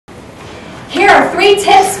Here are 3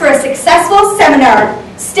 tips for a successful seminar.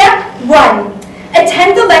 Step 1.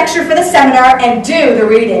 Attend the lecture for the seminar and do the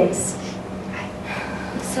readings.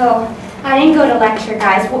 So, I didn't go to lecture,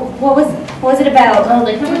 guys. What was it about? Oh,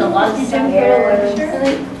 they covered a lot of stuff here.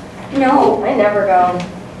 No, I never go.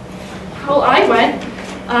 Well, I went.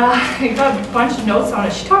 I got a bunch of notes on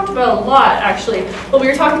it. She talked about a lot, actually. Well, we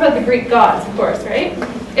were talking about the Greek gods, of course, right?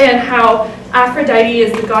 And how Aphrodite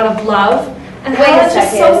is the god of love. And how it's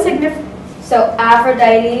just so significant. So,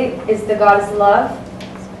 Aphrodite is the goddess of love?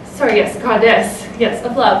 Sorry, yes, goddess. Yes,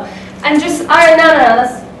 of love. And just... No,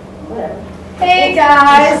 that's... whatever. Hey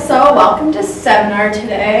guys, so welcome to seminar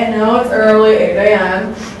today. I know it's early, 8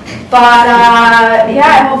 a.m. But yeah,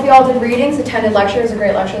 I hope you all did readings, attended lecture. It was a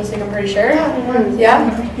great lecture this week, I'm pretty sure.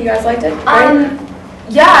 Yeah? You guys liked it?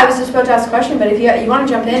 Yeah, I was just about to ask a question, but if you want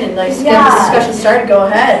to jump in and like get this discussion started, go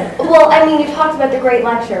ahead. Well, I mean, you talked about the great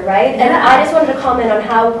lecture, right? And I just wanted to comment on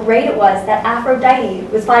how great it was that Aphrodite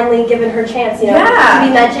was finally given her chance, to be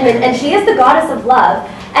mentioned, and she is the goddess of love.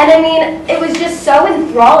 And I mean, it was just so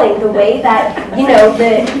enthralling the way that,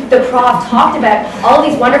 the prof talked about all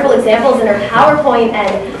these wonderful examples in her PowerPoint,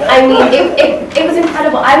 and I mean, it was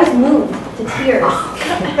incredible. I was moved to tears.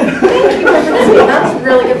 Thank you for participating. That's a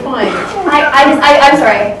really good point. I'm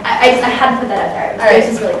sorry. I had to put that out there. All right. It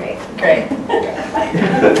was just really great. Great.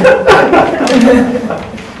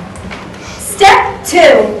 Step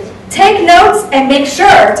 2. Take notes and make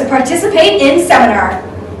sure to participate in seminar.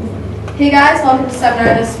 Hey guys, welcome to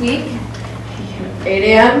seminar this week. 8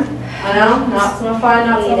 a.m. I know, not so fun,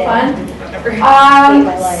 not so fun.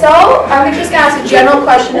 So I'm just gonna ask a general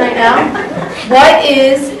question right now. What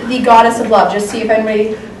is the goddess of love? Just see if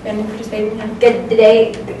anybody participating.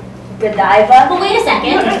 Godiva. Well, wait a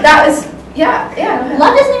second. That was yeah. Go ahead.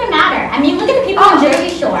 Love doesn't even matter. I mean, look at the people on Jersey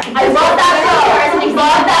Shore. I love that show.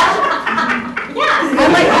 Yeah.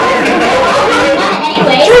 I'm like,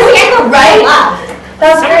 anyway, here's Right? love.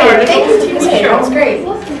 That was great. Thank you for participating. That was great.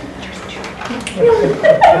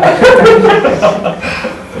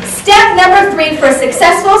 Step number 3 for a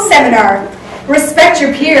successful seminar. Respect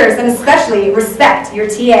your peers and especially respect your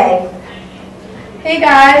TA. Hey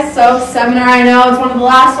guys, so seminar, I know it's one of the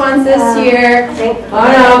last ones this year. Oh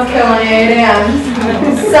no, it's killing 8 a.m.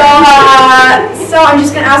 So I'm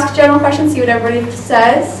just going to ask a general question, see what everybody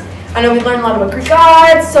says. I know we learned a lot about Greek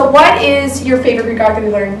gods, so what is your favorite Greek god that we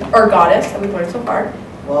learned, or goddess that we've learned so far?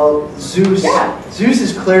 Well, Zeus. Yeah. Zeus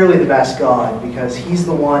is clearly the best god because he's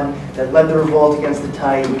the one that led the revolt against the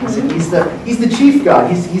Titans, and he's the chief god.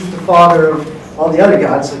 He's the father of all the other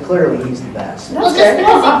gods, so clearly he's the best. Well, just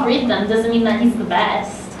because he freed them doesn't mean that he's the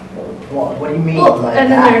best. What do you mean by And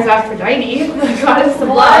then that? there's Aphrodite, the goddess of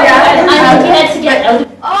love. I mean, he had to get out.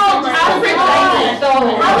 Oh, Aphrodite.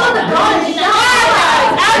 How about the goddess?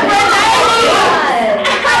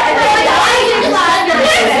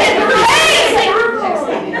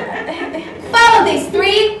 Follow these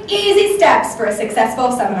 3 easy steps for a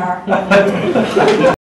successful seminar.